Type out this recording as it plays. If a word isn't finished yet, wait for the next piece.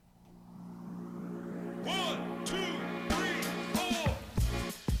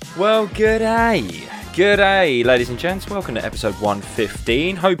Well, g'day, ladies and gents. Welcome to episode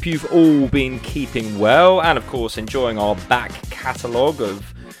 115. Hope you've all been keeping well and, of course, enjoying our back catalogue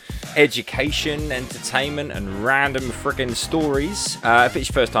of education, entertainment, and random freaking stories. If it's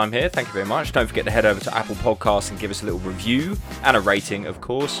your first time here, thank you very much. Don't forget to head over to Apple Podcasts and give us a little review and a rating, of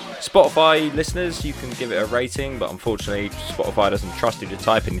course. Spotify listeners, you can give it a rating, but unfortunately, Spotify doesn't trust you to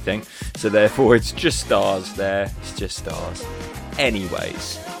type anything, so therefore it's just stars there. It's just stars.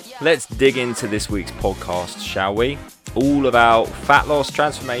 Anyways, let's dig into this week's podcast, shall we? All about fat loss,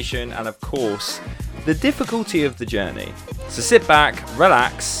 transformation, and of course, the difficulty of the journey. So sit back,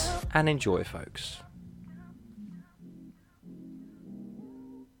 relax, and enjoy, folks.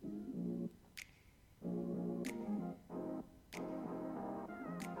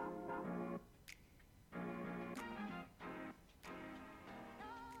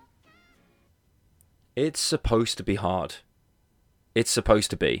 It's supposed to be hard. It's supposed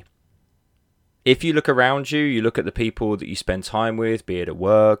to be. If you look around you, you look at the people that you spend time with, be it at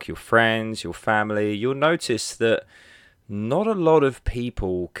work, your friends, your family, you'll notice that not a lot of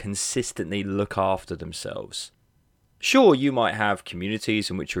people consistently look after themselves. Sure, you might have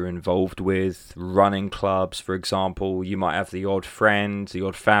communities in which you're involved with, running clubs, for example. You might have the odd friend, the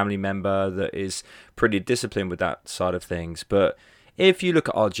odd family member that is pretty disciplined with that side of things. But if you look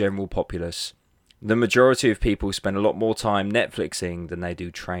at our general populace, the majority of people spend a lot more time Netflixing than they do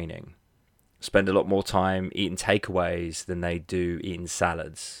training. Spend a lot more time eating takeaways than they do eating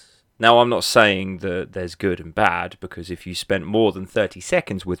salads. Now, I'm not saying that there's good and bad, because if you spent more than 30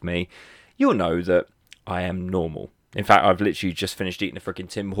 seconds with me, you'll know that I am normal. In fact, I've literally just finished eating a freaking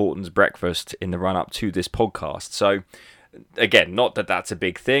Tim Hortons breakfast in the run-up to this podcast. So, again, not that that's a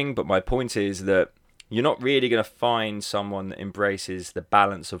big thing, but my point is that you're not really going to find someone that embraces the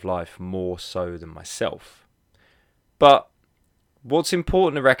balance of life more so than myself. But what's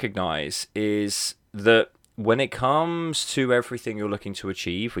important to recognize is that when it comes to everything you're looking to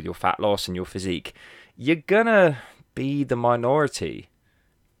achieve with your fat loss and your physique, you're going to be the minority.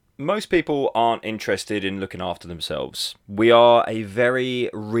 Most people aren't interested in looking after themselves. We are a very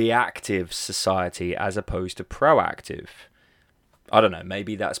reactive society as opposed to proactive. I don't know,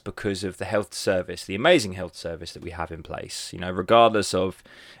 maybe that's because of the health service, the amazing health service that we have in place. You know, regardless of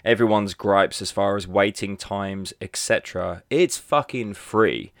everyone's gripes as far as waiting times, etc., it's fucking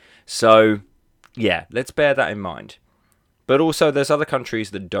free. So, yeah, let's bear that in mind. But also, there's other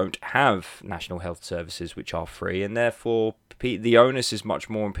countries that don't have national health services which are free, and therefore the onus is much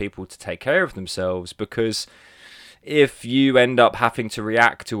more on people to take care of themselves, because if you end up having to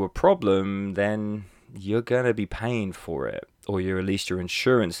react to a problem, then you're going to be paying for it, or at least your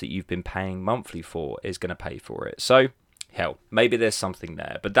insurance that you've been paying monthly for is going to pay for it. So, hell, maybe there's something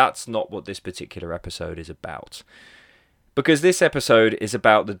there, but that's not what this particular episode is about. Because this episode is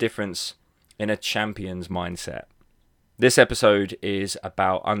about the difference in a champion's mindset. This episode is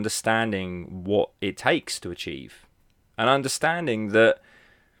about understanding what it takes to achieve, and understanding that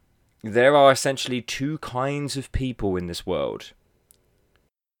there are essentially two kinds of people in this world.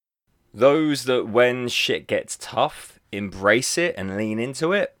 Those that when shit gets tough, embrace it and lean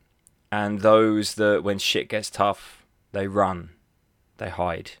into it. And those that when shit gets tough, they run, they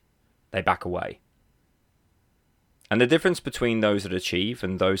hide, they back away. And the difference between those that achieve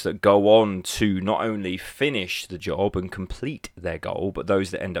and those that go on to not only finish the job and complete their goal, but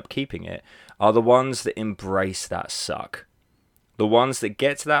those that end up keeping it, are the ones that embrace that suck. The ones that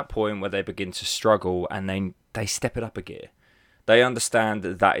get to that point where they begin to struggle and they step it up a gear. They understand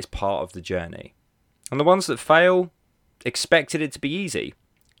that that is part of the journey. And the ones that fail expected it to be easy.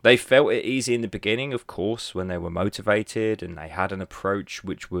 They felt it easy in the beginning, of course, when they were motivated and they had an approach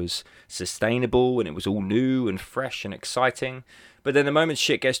which was sustainable and it was all new and fresh and exciting. But then the moment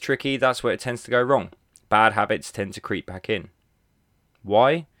shit gets tricky, that's where it tends to go wrong. Bad habits tend to creep back in.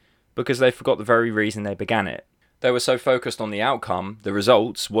 Why? Because they forgot the very reason they began it. They were so focused on the outcome, the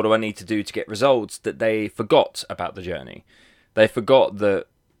results, what do I need to do to get results, that they forgot about the journey. They forgot that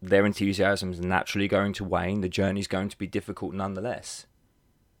their enthusiasm is naturally going to wane. The journey's going to be difficult nonetheless.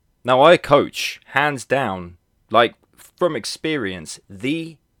 Now, I coach, hands down, like from experience,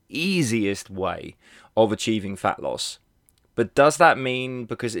 the easiest way of achieving fat loss. But does that mean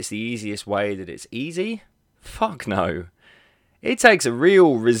because it's the easiest way that it's easy? Fuck no. It takes a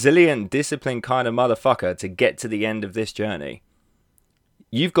real resilient, disciplined kind of motherfucker to get to the end of this journey.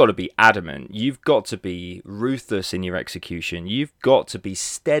 You've got to be adamant. You've got to be ruthless in your execution. You've got to be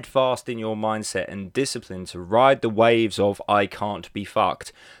steadfast in your mindset and disciplined to ride the waves of I can't be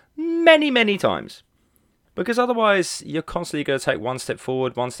fucked many, many times. Because otherwise, you're constantly going to take one step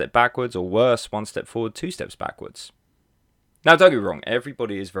forward, one step backwards, or worse, one step forward, two steps backwards. Now, don't get me wrong,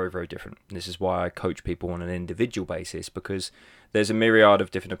 everybody is very, very different. This is why I coach people on an individual basis, because there's a myriad of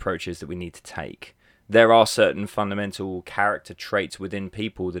different approaches that we need to take. There are certain fundamental character traits within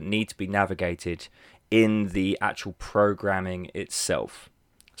people that need to be navigated in the actual programming itself,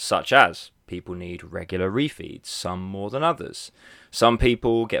 such as people need regular refeeds, some more than others. Some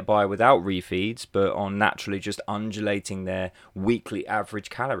people get by without refeeds, but are naturally just undulating their weekly average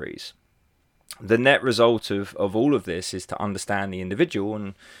calories. The net result of all of this is to understand the individual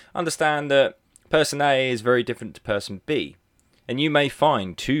and understand that person A is very different to person B. And you may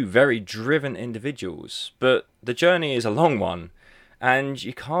find two very driven individuals, but the journey is a long one, and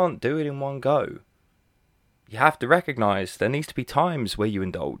you can't do it in one go. You have to recognize there needs to be times where you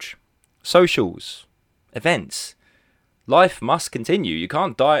indulge. Socials, events. Life must continue. You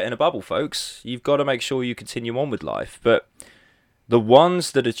can't diet in a bubble, folks. You've got to make sure you continue on with life. But the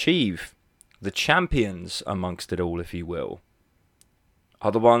ones that achieve, the champions amongst it all, if you will,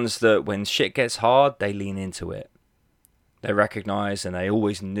 are the ones that when shit gets hard, they lean into it. They recognize and they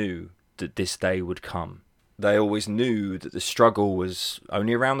always knew that this day would come. They always knew that the struggle was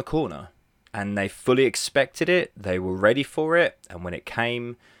only around the corner. And they fully expected it, they were ready for it, and when it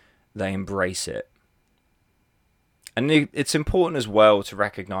came, they embrace it. And it's important as well to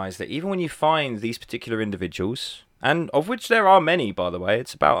recognize that even when you find these particular individuals, and of which there are many, by the way,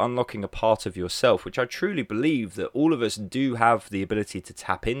 it's about unlocking a part of yourself, which I truly believe that all of us do have the ability to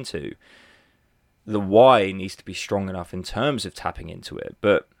tap into. The why needs to be strong enough in terms of tapping into it,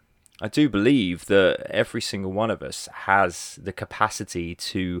 but I do believe that every single one of us has the capacity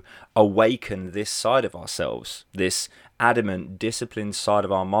to awaken this side of ourselves, this adamant, disciplined side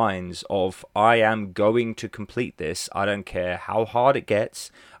of our minds of, I am going to complete this. I don't care how hard it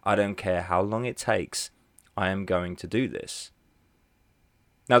gets. I don't care how long it takes. I am going to do this.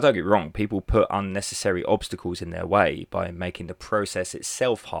 Now, don't get me wrong, people put unnecessary obstacles in their way by making the process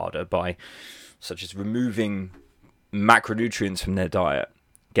itself harder, such as removing macronutrients from their diet.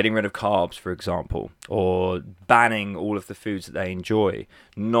 Getting rid of carbs, for example, or banning all of the foods that they enjoy,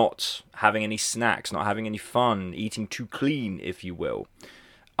 not having any snacks, not having any fun, eating too clean, if you will.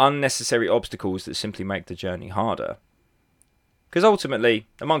 Unnecessary obstacles that simply make the journey harder. Because ultimately,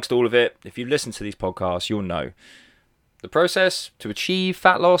 amongst all of it, if you listen to these podcasts, you'll know the process to achieve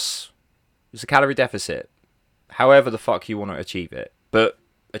fat loss is a calorie deficit. However the fuck you want to achieve it. But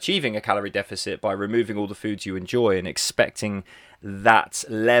achieving a calorie deficit by removing all the foods you enjoy and expecting that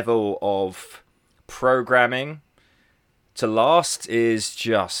level of programming to last is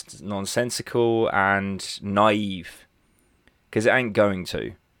just nonsensical and naive, because it ain't going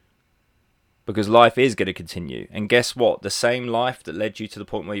to. Because life is going to continue, and guess what, the same life that led you to the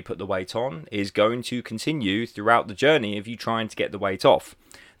point where you put the weight on is going to continue throughout the journey of you trying to get the weight off.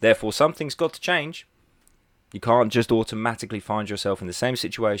 Therefore, something's got to change. You can't just automatically find yourself in the same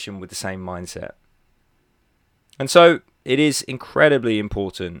situation with the same mindset. And so it is incredibly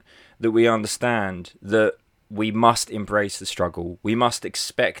important that we understand that we must embrace the struggle. We must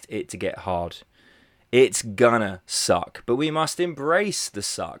expect it to get hard. It's gonna suck, but we must embrace the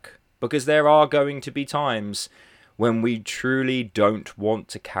suck, because there are going to be times when we truly don't want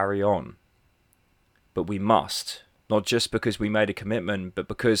to carry on. But we must, not just because we made a commitment, but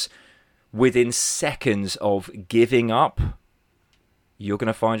because within seconds of giving up, you're going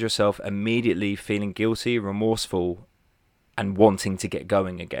to find yourself immediately feeling guilty, remorseful, and wanting to get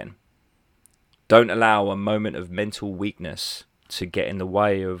going again. Don't allow a moment of mental weakness to get in the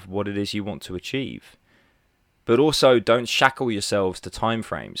way of what it is you want to achieve. But also, don't shackle yourselves to time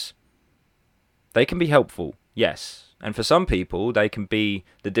frames. They can be helpful, yes. And for some people, they can be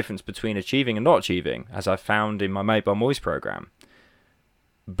the difference between achieving and not achieving, as I found in my Made by Moyes program.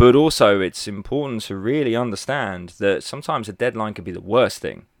 But also, it's important to really understand that sometimes a deadline can be the worst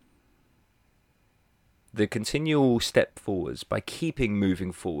thing. The continual step forwards by keeping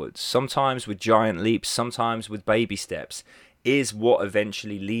moving forwards, sometimes with giant leaps, sometimes with baby steps, is what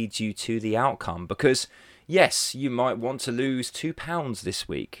eventually leads you to the outcome. Because, yes, you might want to lose 2 pounds this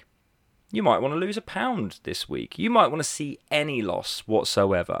week. You might want to lose £1 this week. You might want to see any loss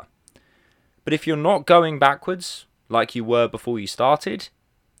whatsoever. But if you're not going backwards like you were before you started,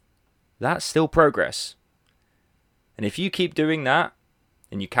 that's still progress. And if you keep doing that,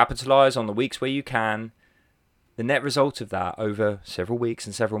 and you capitalize on the weeks where you can, the net result of that over several weeks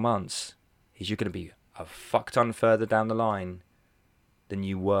and several months is you're going to be a fuck ton further down the line than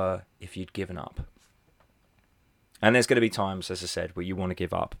you were if you'd given up. And there's going to be times, as I said, where you want to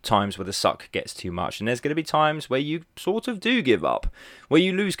give up. Times where the suck gets too much. And there's going to be times where you sort of do give up, where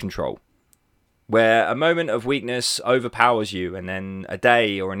you lose control. Where a moment of weakness overpowers you, and then a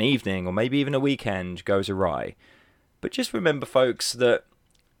day or an evening or maybe even a weekend goes awry. But just remember, folks, that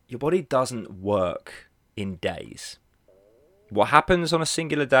your body doesn't work in days. What happens on a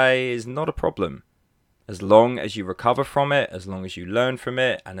singular day is not a problem. As long as you recover from it, as long as you learn from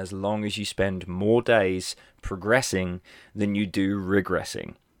it, and as long as you spend more days progressing than you do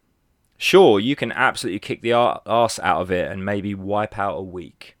regressing. Sure, you can absolutely kick the arse out of it and maybe wipe out a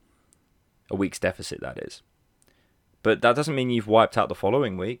week. A week's deficit, that is. But that doesn't mean you've wiped out the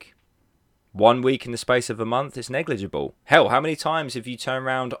following week. 1 week in the space of a month is negligible. Hell, how many times have you turned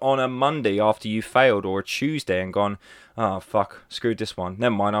around on a Monday after you failed, or a Tuesday, and gone, oh fuck, screwed this one,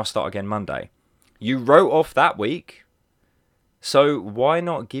 never mind, I'll start again Monday. You wrote off that week. So why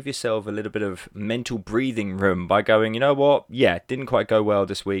not give yourself a little bit of mental breathing room by going, you know what, yeah, it didn't quite go well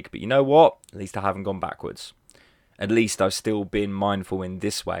this week, but you know what, at least I haven't gone backwards. At least I've still been mindful in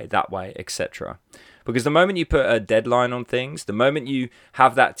this way, that way, etc. Because the moment you put a deadline on things, the moment you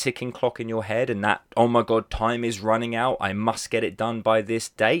have that ticking clock in your head and that, oh my god, time is running out, I must get it done by this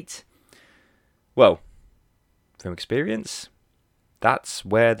date. Well, from experience, that's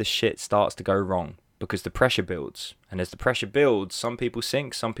where the shit starts to go wrong. Because the pressure builds. And as the pressure builds, some people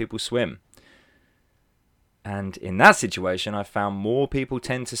sink, some people swim. And in that situation, I found more people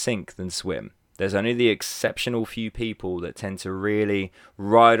tend to sink than swim. There's only the exceptional few people that tend to really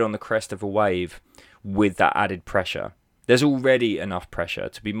ride on the crest of a wave with that added pressure. There's already enough pressure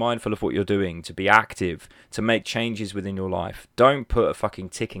to be mindful of what you're doing, to be active, to make changes within your life. Don't put a fucking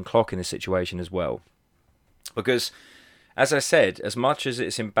ticking clock in the situation as well. Because, as I said, as much as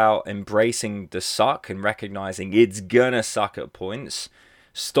it's about embracing the suck and recognizing it's gonna suck at points,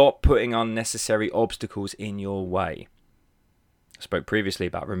 stop putting unnecessary obstacles in your way. I spoke previously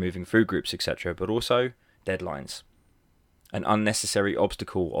about removing food groups, etc., but also deadlines. An unnecessary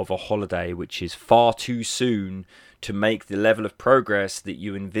obstacle of a holiday which is far too soon to make the level of progress that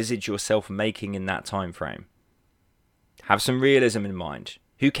you envisage yourself making in that time frame. Have some realism in mind.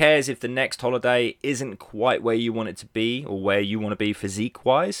 Who cares if the next holiday isn't quite where you want it to be or where you want to be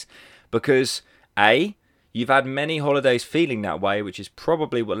physique-wise? Because A, you've had many holidays feeling that way, which is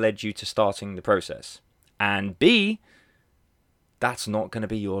probably what led you to starting the process. And B, that's not going to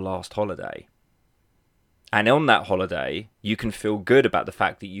be your last holiday. And on that holiday, you can feel good about the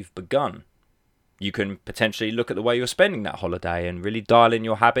fact that you've begun. You can potentially look at the way you're spending that holiday and really dial in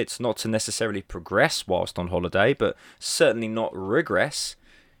your habits, not to necessarily progress whilst on holiday, but certainly not regress.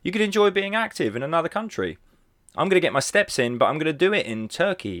 You could enjoy being active in another country. I'm going to get my steps in, but I'm going to do it in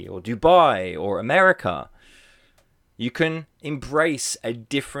Turkey or Dubai or America. You can embrace a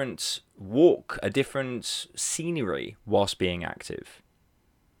different walk, a different scenery whilst being active.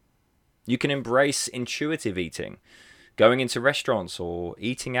 You can embrace intuitive eating, going into restaurants or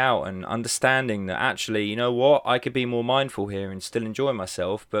eating out and understanding that actually, you know what, I could be more mindful here and still enjoy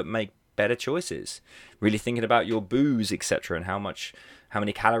myself, but make better choices. Really thinking about your booze, etc., and how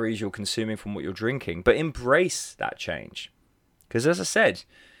many calories you're consuming from what you're drinking. But embrace that change. Because as I said,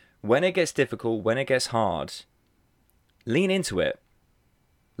 when it gets difficult, when it gets hard, lean into it.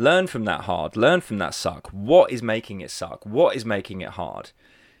 Learn from that hard. Learn from that suck. What is making it suck? What is making it hard?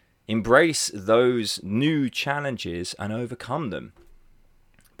 Embrace those new challenges and overcome them.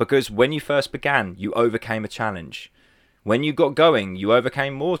 Because when you first began, you overcame a challenge. When you got going, you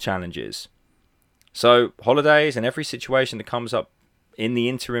overcame more challenges. So holidays and every situation that comes up in the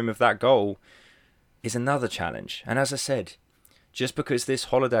interim of that goal is another challenge. And as I said, just because this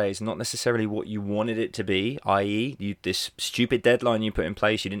holiday is not necessarily what you wanted it to be, i.e. this stupid deadline you put in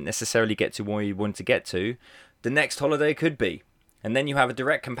place, you didn't necessarily get to where you wanted to get to, the next holiday could be. And then you have a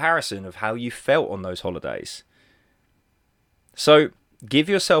direct comparison of how you felt on those holidays. So give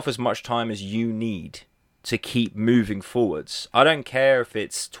yourself as much time as you need to keep moving forwards. I don't care if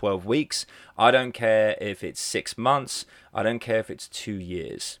it's 12 weeks. I don't care if it's 6 months. I don't care if it's 2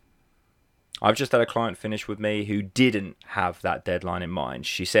 years. I've just had a client finish with me who didn't have that deadline in mind.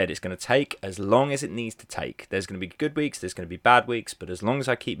 She said it's going to take as long as it needs to take. There's going to be good weeks, there's going to be bad weeks, but as long as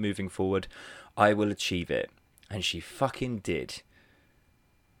I keep moving forward, I will achieve it. And she fucking did.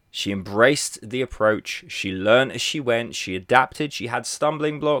 She embraced the approach, she learned as she went, she adapted, she had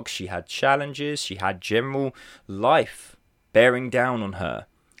stumbling blocks, she had challenges, she had general life bearing down on her.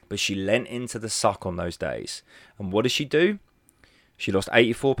 But she leant into the suck on those days. And what did she do? She lost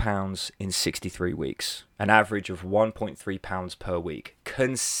 84 pounds in 63 weeks, an average of 1.3 pounds per week,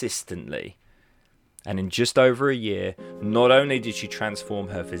 consistently. And in just over a year, not only did she transform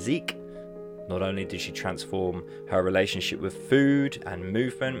her physique, not only did she transform her relationship with food and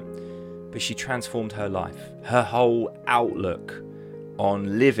movement, but she transformed her life, her whole outlook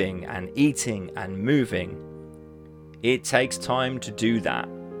on living and eating and moving. It takes time to do that.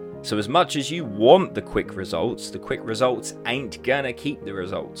 So as much as you want the quick results ain't gonna keep the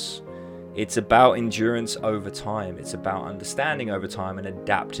results. It's about endurance over time. It's about understanding over time and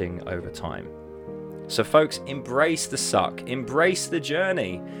adapting over time. So folks, embrace the suck. Embrace the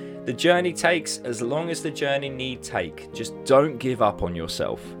journey. The journey takes as long as the journey need take. Just don't give up on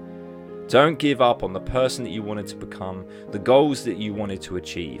yourself. Don't give up on the person that you wanted to become, the goals that you wanted to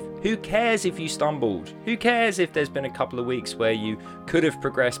achieve. Who cares if you stumbled? Who cares if there's been a couple of weeks where you could have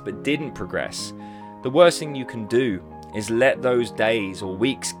progressed but didn't progress? The worst thing you can do is let those days or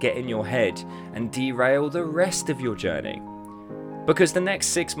weeks get in your head and derail the rest of your journey. Because the next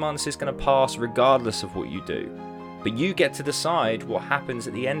 6 months is going to pass regardless of what you do. But you get to decide what happens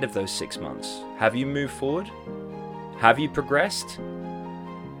at the end of those 6 months. Have you moved forward? Have you progressed?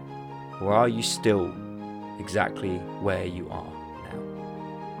 Or are you still exactly where you are now?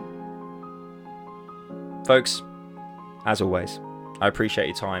 Folks, as always, I appreciate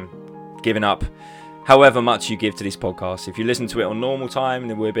your time, giving up however much you give to this podcast. If you listen to it on normal time,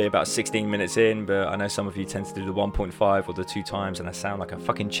 then we'll be about 16 minutes in, but I know some of you tend to do the 1.5 or the 2 times, and I sound like a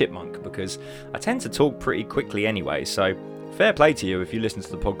fucking chipmunk because I tend to talk pretty quickly anyway, so fair play to you if you listen to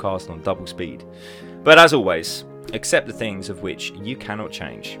the podcast on double speed. But as always, accept the things of which you cannot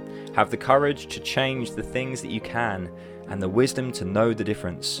change. Have the courage to change the things that you can, and the wisdom to know the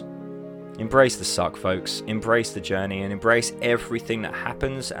difference. Embrace the suck, folks. Embrace the journey and embrace everything that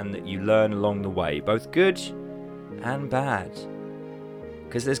happens and that you learn along the way, both good and bad.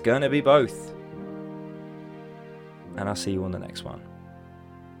 Because there's going to be both. And I'll see you on the next one.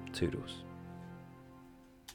 Toodles.